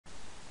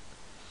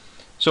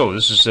So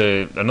this is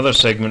another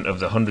segment of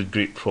the 100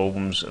 Great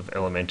Problems of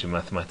Elementary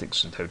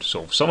Mathematics and how to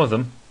solve some of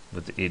them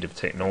with the aid of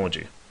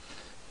technology.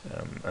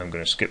 I'm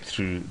going to skip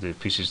through the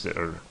pieces that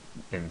are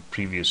in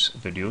previous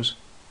videos.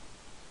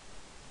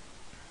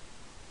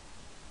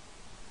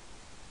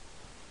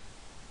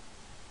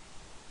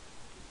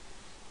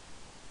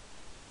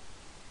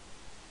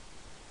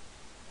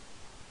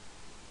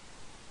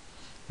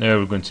 Now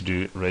we're going to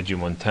do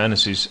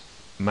Regiomontanus'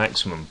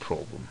 maximum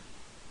problem.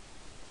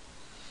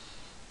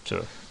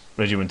 So,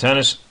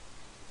 Regiomontanus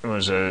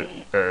was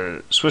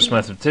a Swiss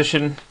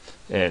mathematician,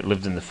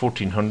 lived in the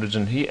 1400s,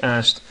 and he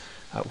asked,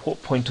 at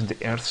what point on the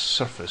Earth's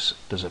surface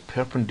does a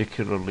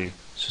perpendicularly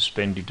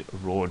suspended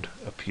rod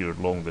appear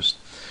longest?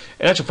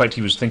 In actual fact,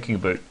 he was thinking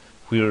about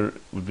where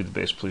would be the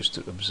best place to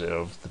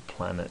observe the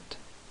planet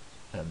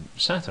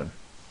Saturn,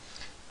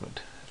 but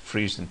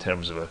phrased in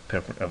terms of a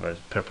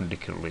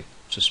perpendicularly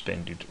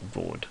suspended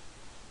rod.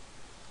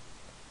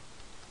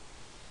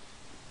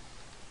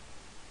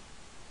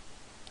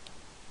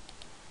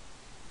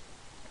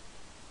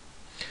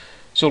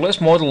 So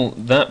let's model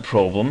that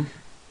problem.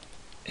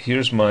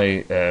 Here's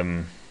my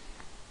I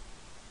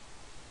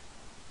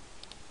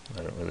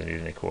don't really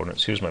need any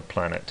coordinates. Here's my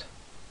planet.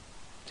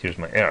 Here's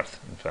my Earth,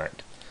 in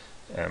fact.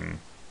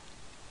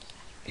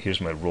 Here's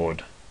my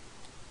rod.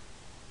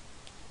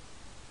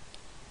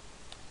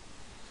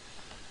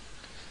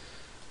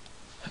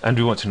 And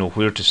we want to know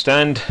where to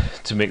stand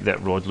to make that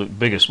rod look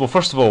biggest. Well,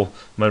 first of all,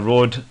 my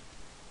rod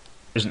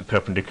isn't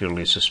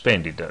perpendicularly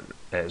suspended,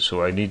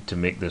 so I need to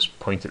make this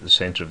point at the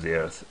centre of the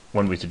Earth.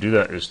 One way to do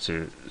that is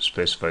to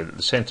specify that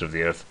the centre of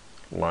the Earth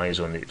lies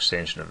on the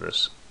extension of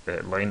this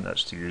line.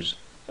 That's to use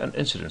an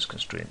incidence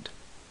constraint.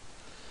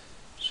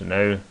 So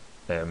now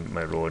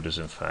my rod is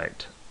in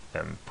fact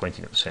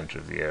pointing at the centre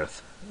of the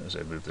Earth. As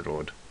I move the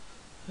rod,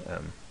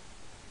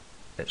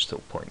 it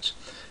still points.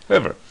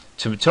 However,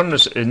 to turn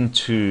this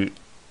into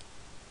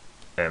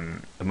a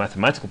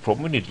mathematical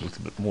problem, we need a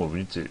little bit more. We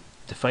need to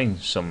define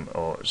some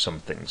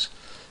things.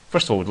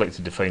 First of all, we'd like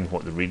to define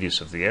what the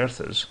radius of the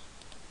Earth is.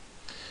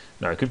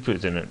 Now, I could put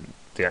it in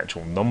the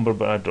actual number,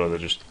 but I'd rather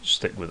just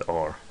stick with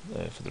R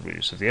for the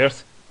radius of the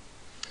Earth.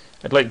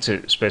 I'd like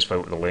to specify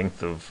what the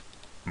length of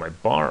my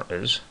bar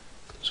is,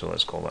 so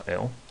let's call that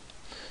L.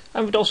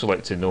 And we'd also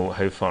like to know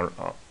how far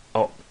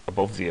up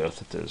above the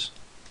Earth it is.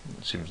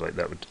 It seems like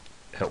that would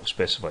help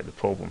specify the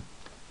problem.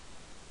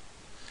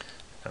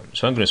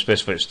 So I'm going to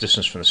specify its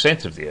distance from the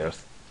centre of the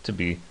Earth to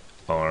be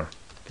R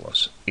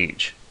plus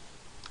H.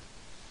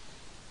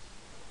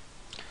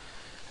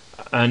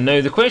 And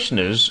now the question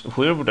is,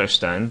 where would I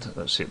stand,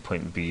 let's say at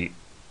point B,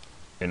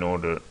 in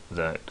order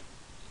that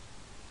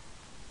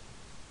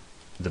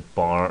the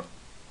bar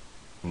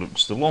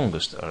looks the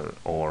longest,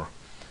 or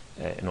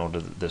in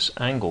order that this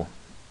angle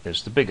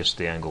is the biggest,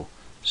 the angle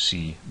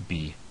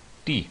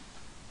CBD.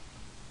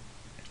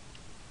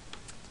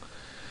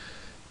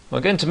 Well,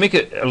 again, to make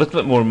it a little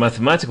bit more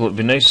mathematical, it would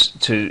be nice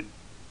to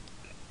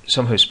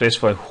somehow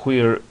specify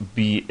where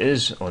B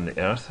is on the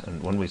Earth,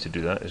 and one way to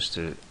do that is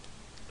to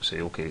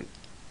say, okay,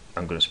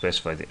 I'm going to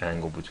specify the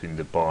angle between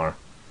the bar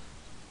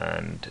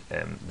and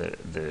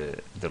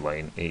the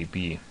line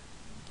AB.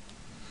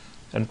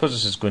 And because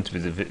this is going to be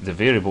the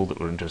variable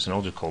that we're interested in,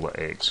 I'll just call it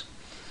X.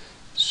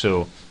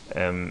 So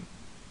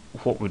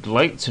what we'd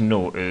like to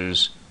know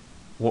is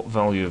what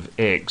value of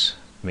X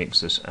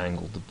makes this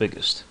angle the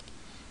biggest.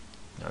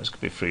 Now this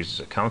could be phrased as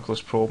a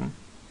calculus problem.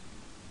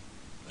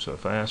 So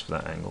if I ask for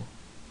that angle,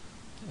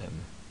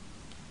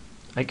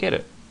 I get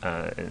it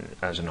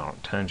as an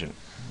arctangent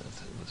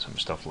with some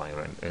stuff lying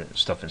around,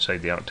 stuff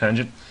inside the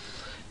arctangent.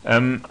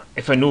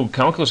 If I know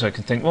calculus, I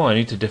can think, well, I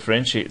need to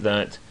differentiate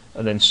that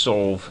and then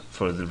solve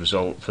for the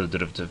result for the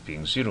derivative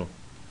being 0.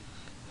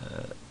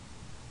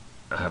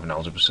 I have an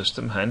algebra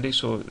system handy,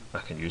 so I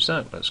can use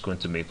that. Let's go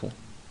into Maple.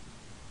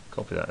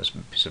 Copy that as a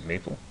piece of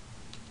Maple.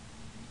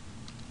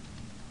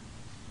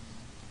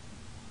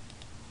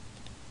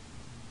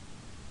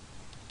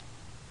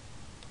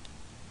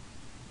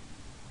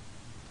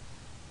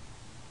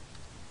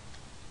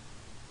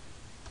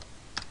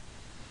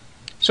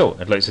 So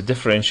I'd like to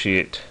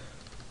differentiate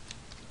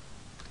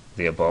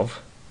the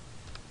above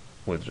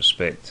with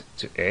respect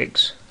to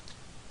X.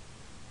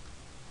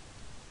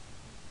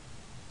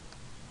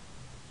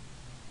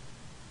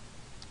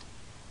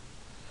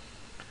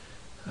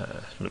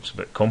 Looks a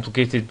bit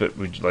complicated, but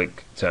we'd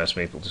like to ask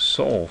Maple to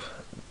solve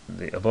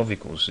the above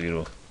equals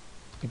 0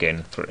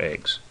 again for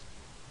X.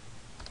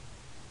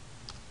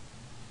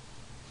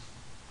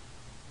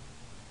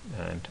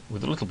 And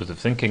with a little bit of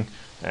thinking,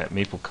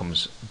 Maple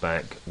comes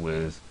back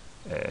with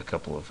a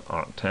couple of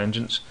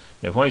arctangents.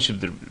 Now, why should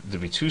there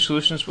be two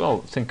solutions? Well,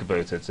 think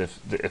about it.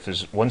 If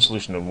there's one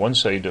solution on one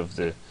side of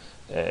the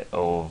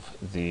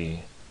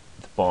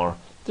bar,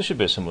 there should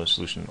be a similar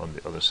solution on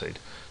the other side.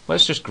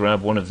 Let's just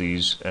grab one of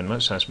these and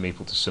let's ask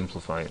Maple to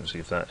simplify it and see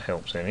if that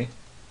helps any.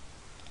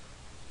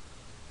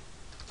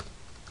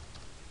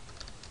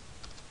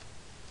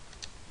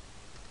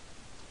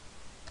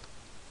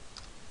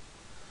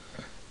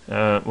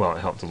 Well,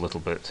 it helped a little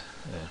bit,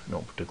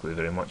 not particularly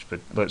very much, but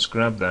let's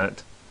grab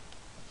that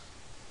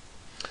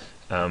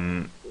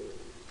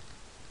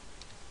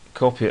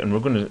copy it, and we're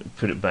going to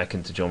put it back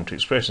into geometry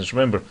expressions.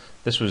 Remember,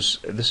 this is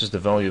the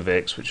value of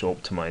x which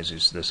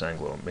optimizes this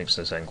angle, or makes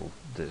this angle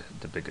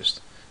the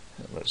biggest.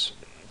 Let's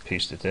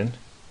paste it in,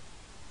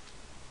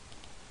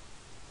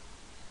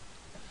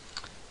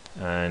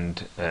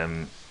 and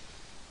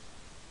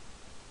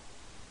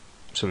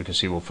so we can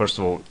see, well, first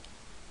of all,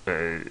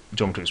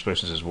 geometry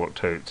expressions has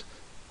worked out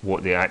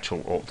what the actual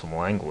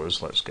optimal angle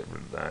is. Let's get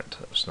rid of that.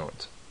 That's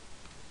not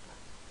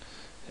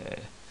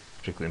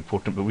particularly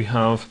important, but we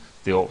have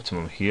the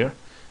optimum here,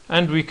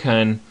 and we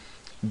can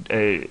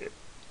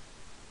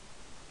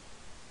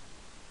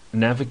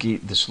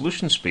navigate the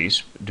solution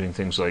space doing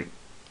things like,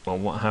 well,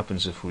 what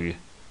happens if we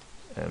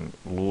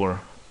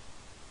lower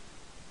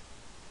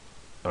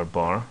our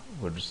bar?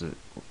 Where does the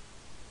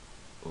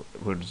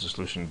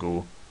solution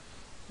go?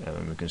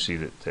 And we can see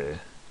that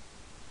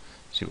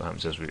see what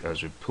happens as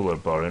we pull our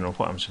bar in, or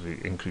what happens if we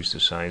increase the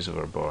size of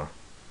our bar.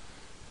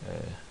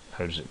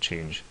 How does it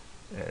change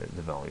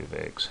the value of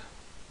x?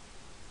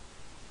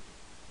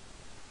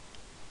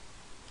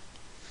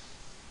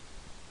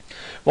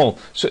 Well,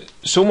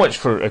 so much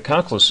for a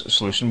calculus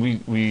solution.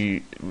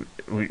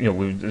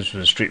 This was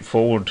a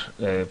straightforward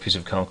piece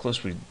of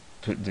calculus. We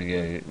took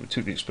the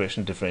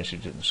expression,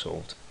 differentiated it, and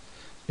solved.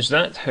 Is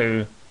that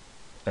how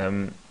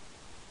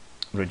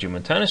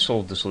Regiomontanus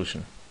solved the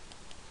solution?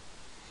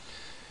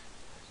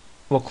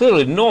 Well,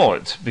 clearly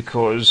not,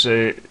 because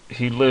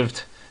he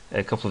lived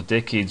a couple of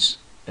decades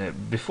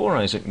before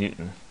Isaac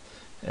Newton.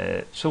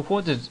 So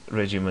what did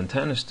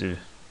Regiomontanus do?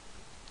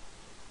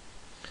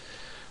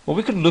 Well,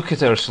 we could look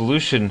at our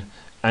solution,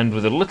 and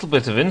with a little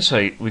bit of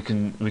insight, we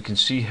can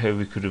see how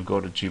we could have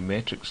got a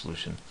geometric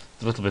solution.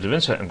 The little bit of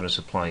insight I'm going to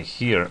supply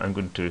here, I'm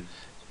going to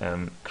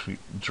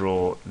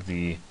draw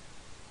the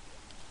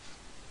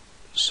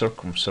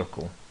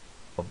circumcircle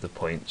of the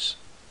points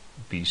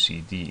B,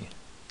 C, D.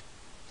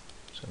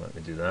 So let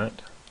me do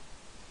that.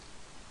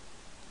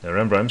 Now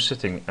remember, I'm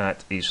sitting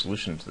at a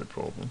solution to the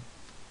problem.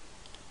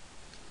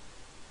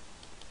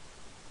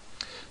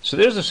 So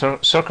there's the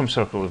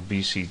circumcircle of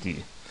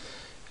BCD.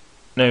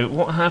 Now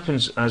what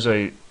happens as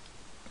I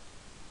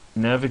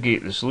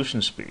navigate the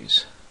solution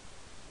space?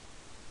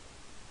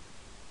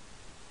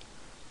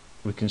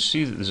 We can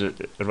see that there's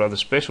a rather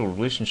special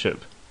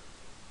relationship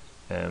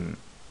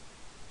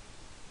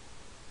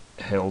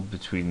held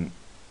between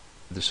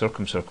the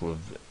circumcircle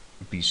of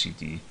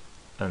BCD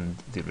and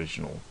the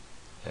original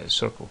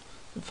circle.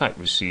 In fact,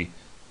 we see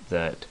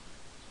that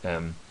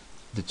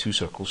the two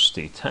circles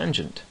stay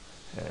tangent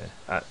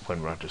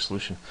when we're at a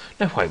solution.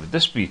 Now, why would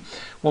this be?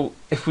 Well,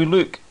 if we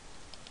look,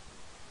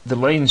 the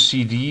line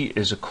CD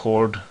is a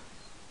chord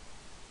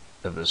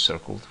of this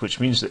circle, which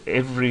means that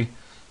every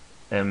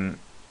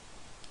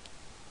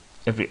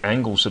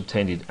angle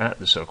subtended at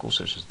the circle,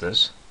 such as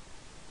this,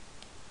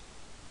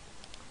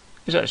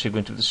 is actually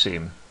going to be the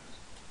same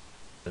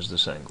as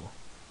this angle.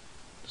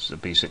 This is a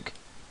basic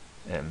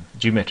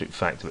geometric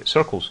fact about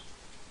circles.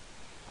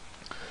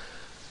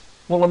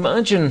 Well,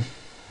 imagine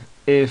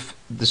if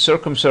the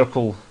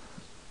circumcircle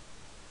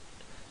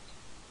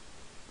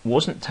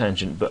wasn't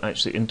tangent but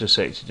actually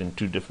intersected in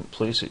two different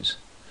places.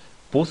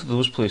 Both of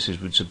those places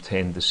would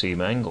subtend the same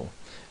angle,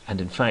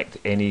 and in fact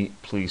any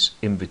place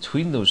in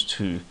between those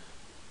two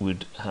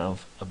would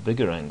have a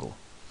bigger angle.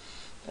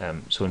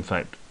 So in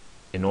fact,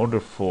 in order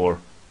for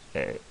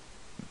the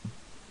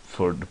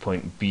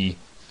point B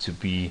to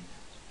be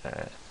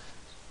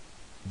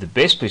the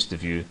best place to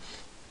view,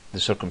 the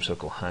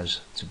circumcircle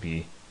has to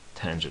be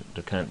tangent.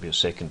 There can't be a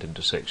second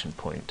intersection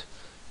point,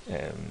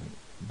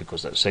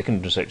 because that second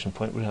intersection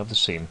point would have the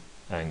same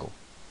angle,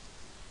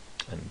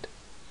 and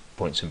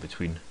points in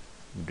between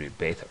would be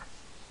better.